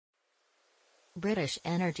British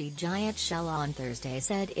energy giant Shell on Thursday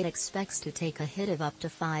said it expects to take a hit of up to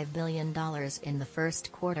 $5 billion in the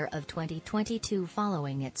first quarter of 2022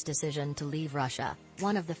 following its decision to leave Russia,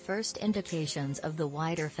 one of the first indications of the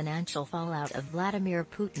wider financial fallout of Vladimir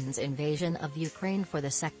Putin's invasion of Ukraine for the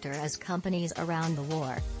sector as companies around the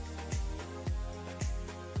war.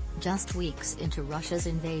 Just weeks into Russia's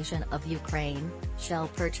invasion of Ukraine,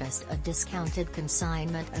 Shell purchased a discounted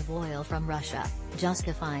consignment of oil from Russia,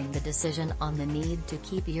 justifying the decision on the need to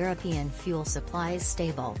keep European fuel supplies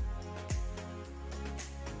stable.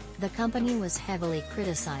 The company was heavily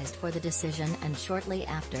criticized for the decision, and shortly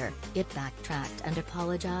after, it backtracked and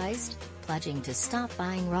apologized, pledging to stop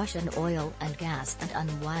buying Russian oil and gas and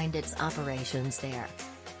unwind its operations there.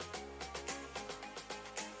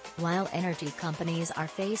 While energy companies are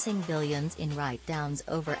facing billions in write-downs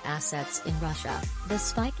over assets in Russia, the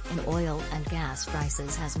spike in oil and gas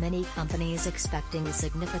prices has many companies expecting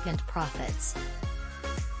significant profits.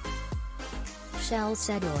 Shell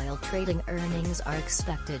said oil trading earnings are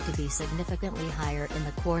expected to be significantly higher in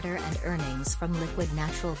the quarter and earnings from liquid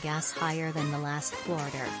natural gas higher than the last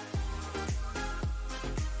quarter.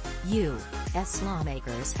 U.S.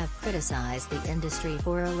 lawmakers have criticized the industry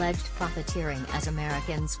for alleged profiteering as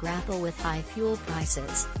Americans grapple with high fuel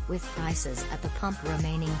prices, with prices at the pump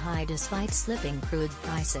remaining high despite slipping crude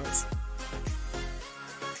prices.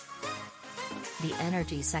 The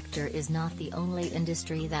energy sector is not the only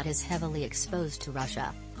industry that is heavily exposed to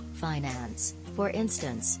Russia. Finance, for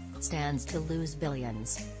instance, stands to lose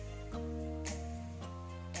billions.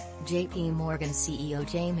 JP Morgan CEO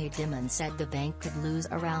Jamie Dimon said the bank could lose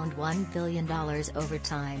around $1 billion over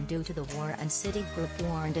time due to the war, and Citigroup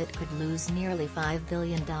warned it could lose nearly $5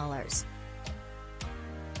 billion.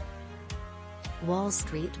 Wall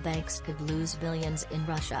Street banks could lose billions in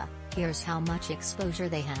Russia. Here's how much exposure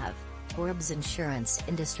they have. Forbes insurance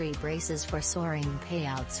industry braces for soaring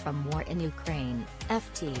payouts from war in Ukraine,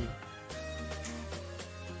 FT.